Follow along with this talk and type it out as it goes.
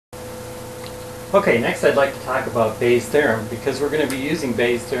Okay, next I'd like to talk about Bayes' theorem because we're going to be using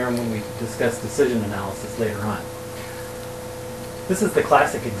Bayes' theorem when we discuss decision analysis later on. This is the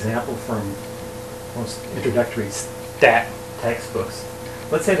classic example from most introductory stat textbooks.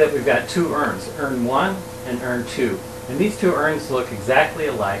 Let's say that we've got two urns, urn 1 and urn 2. And these two urns look exactly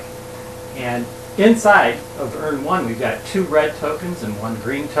alike. And inside of urn 1 we've got 2 red tokens and 1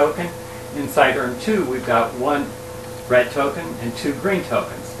 green token. Inside urn 2 we've got 1 red token and 2 green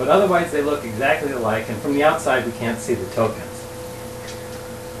tokens. But otherwise they look exactly alike, and from the outside we can't see the tokens.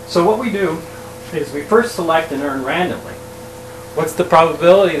 So what we do is we first select an urn randomly. What's the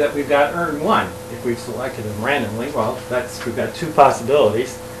probability that we've got urn 1 if we've selected them randomly? Well, we've got 2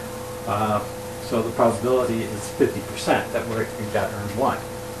 possibilities. So the probability is 50% that we've got urn 1.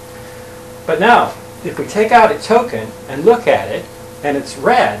 But now, if we take out a token and look at it, and it's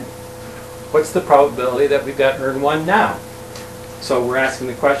red, what's the probability that we've got urn 1 now? So we're asking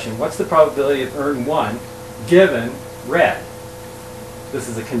the question, what's the probability of urn 1 given red? This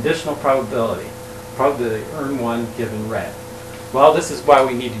is a conditional probability. Probability of urn 1 given red. Well, this is why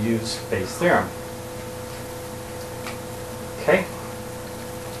we need to use Bayes' theorem. Okay?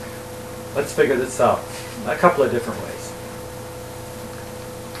 Let's figure this out a couple of different ways.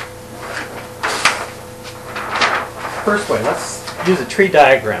 First way, let's use a tree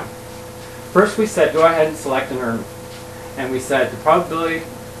diagram. First we said go ahead and select an urn. And we said the probability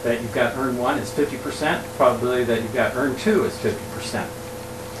that you've got urn 1 is 50%, the probability that you've got urn 2 is 50%.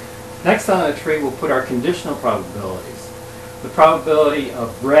 Next on the tree we'll put our conditional probabilities. The probability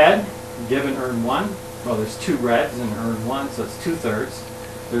of red given urn 1, well there's 2 reds in urn 1, so it's 2/3.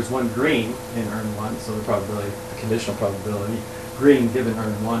 There's 1 green in urn 1, so the probability, the conditional probability, green given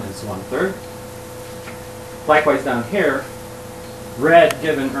urn 1 is 1/3. Likewise down here, red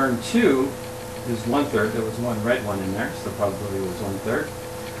given urn 2 is 1/3. There was 1 red one in there, so the probability was 1/3.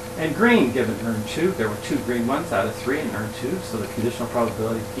 And green given urn 2, there were 2 green ones out of 3 in urn 2, so the conditional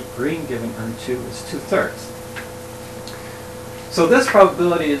probability green given urn 2 is 2/3. So this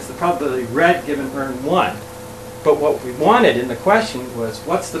probability is the probability red given urn 1. But what we wanted in the question was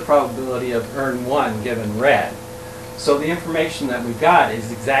what's the probability of urn 1 given red? So the information that we got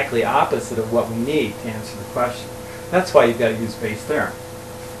is exactly opposite of what we need to answer the question. That's why you've got to use Bayes' theorem.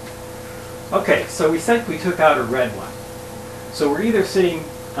 Okay, so we said we took out a red one. So we're either sitting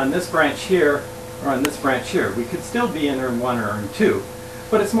on this branch here or on this branch here. We could still be in urn 1 or urn 2,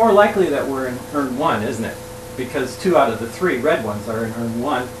 but it's more likely that we're in urn 1, isn't it? Because 2 out of the 3 red ones are in urn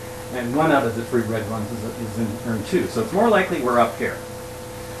 1, and 1 out of the 3 red ones is in urn 2. So it's more likely we're up here.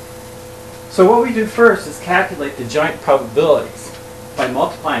 So what we do first is calculate the joint probabilities by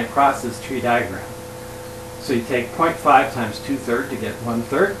multiplying across this tree diagram. So you take 0.5 times 2/3 to get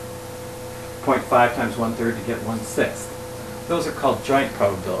 1/3. 0.5 times 1/3 to get 1/6. Those are called joint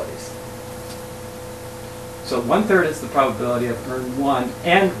probabilities. So 1/3 is the probability of urn 1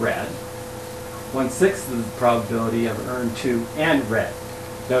 and red. 1/6 is the probability of urn 2 and red.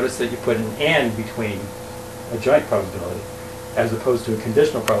 Notice that you put an and between a joint probability as opposed to a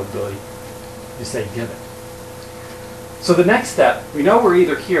conditional probability. You say given. So the next step, we know we're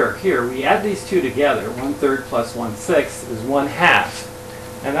either here or here. We add these two together. 1/3 plus 1/6 is 1/2.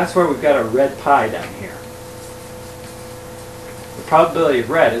 And that's where we've got a red pie down here. The probability of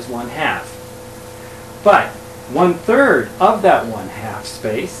red is 1/2. But 1/3 of that 1/2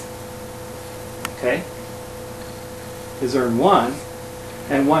 space, okay, is urn 1,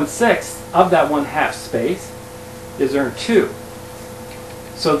 and 1/6 of that 1/2 space is urn 2.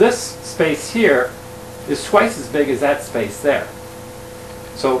 So this space here is twice as big as that space there.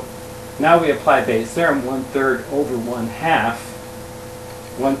 So now we apply Bayes' theorem. 1/3 over 1/2.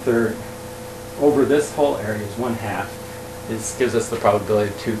 1/3 over this whole area is 1/2. This gives us the probability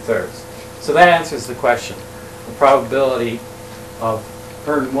of 2/3. So that answers the question. The probability of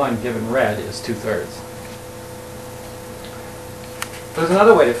urn 1 given red is 2/3. There's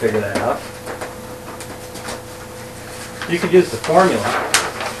another way to figure that out. You could use the formula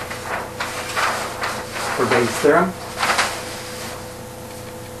for Bayes' theorem.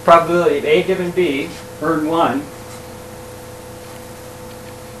 Probability of A given B, urn 1,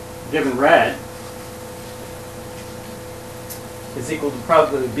 given red, is equal to the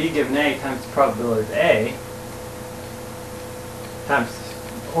probability of B given A times the probability of A times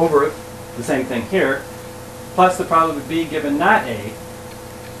over the same thing here, plus the probability of B given not A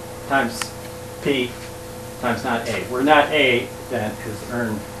times P times not A. Where not A then is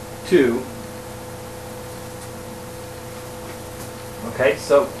urn 2. Okay,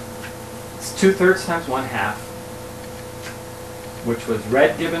 so it's 2/3 times 1/2, which was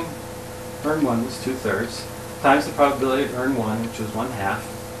red given urn 1 was 2/3, times the probability of urn 1, which was 1/2,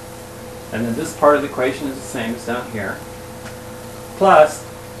 and then this part of the equation is the same as down here, plus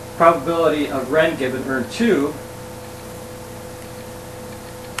probability of red given earn 2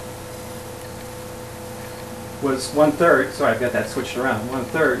 was 1/3, sorry, I've got that switched around,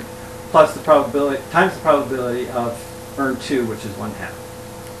 1/3, plus the probability, times the probability of earn 2, which is 1/2.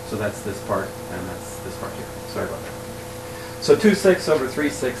 So that's this part, and that's this part here. Sorry about that. So 2/6 over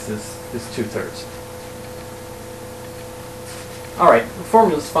 3/6 is 2/3. All right, the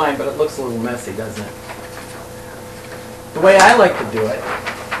formula's fine, but it looks a little messy, doesn't it? The way I like to do it,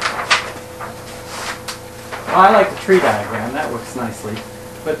 well, I like the tree diagram. That works nicely.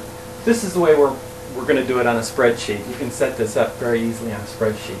 But this is the way we're going to do it on a spreadsheet. You can set this up very easily on a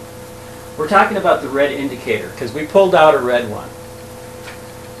spreadsheet. We're talking about the red indicator, because we pulled out a red one.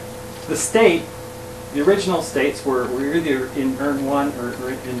 The state, the original states were either in earn 1 or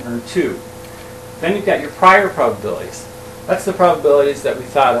in earn 2. Then you've got your prior probabilities. That's the probabilities that we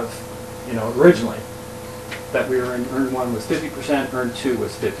thought of, originally. That we were in earn 1 was 50%, earn 2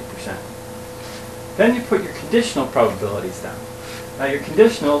 was 50%. Then you put your conditional probabilities down. Now your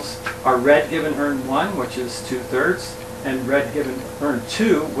conditionals are red given earn 1, which is 2/3, and red given earn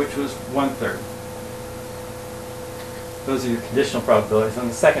 2, which was 1/3. Those are your conditional probabilities on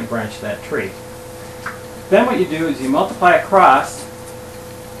the second branch of that tree. Then what you do is you multiply across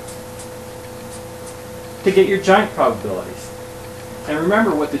to get your joint probabilities. And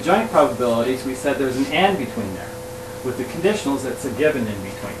remember, with the joint probabilities, we said there's an and between there. With the conditionals, it's a given in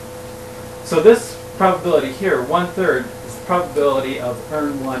between. So this probability here, 1/3, is the probability of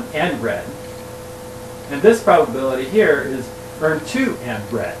earn 1 and red. And this probability here is earn 2 and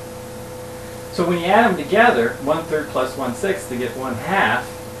red. So when you add them together, 1/3 plus 1/6 to get 1/2,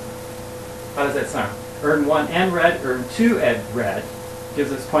 how does that sound? Earn 1 and red, earn 2 and red,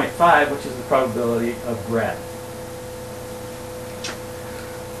 gives us 0.5, which is the probability of red.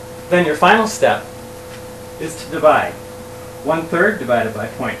 Then your final step is to divide. 1/3 divided by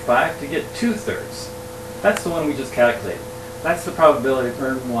 0.5 to get 2/3. That's the one we just calculated. That's the probability of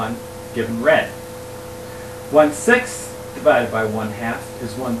earn 1 given red. 1/6 divided by 1/2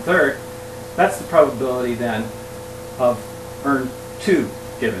 is 1/3. That's the probability then of earn 2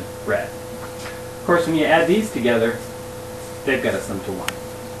 given red. Of course, when you add these together, they've got to sum to 1.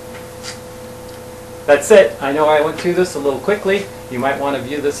 That's it. I know I went through this a little quickly. You might want to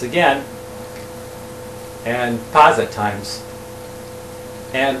view this again and pause at times.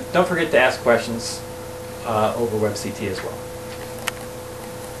 And don't forget to ask questions over WebCT as well.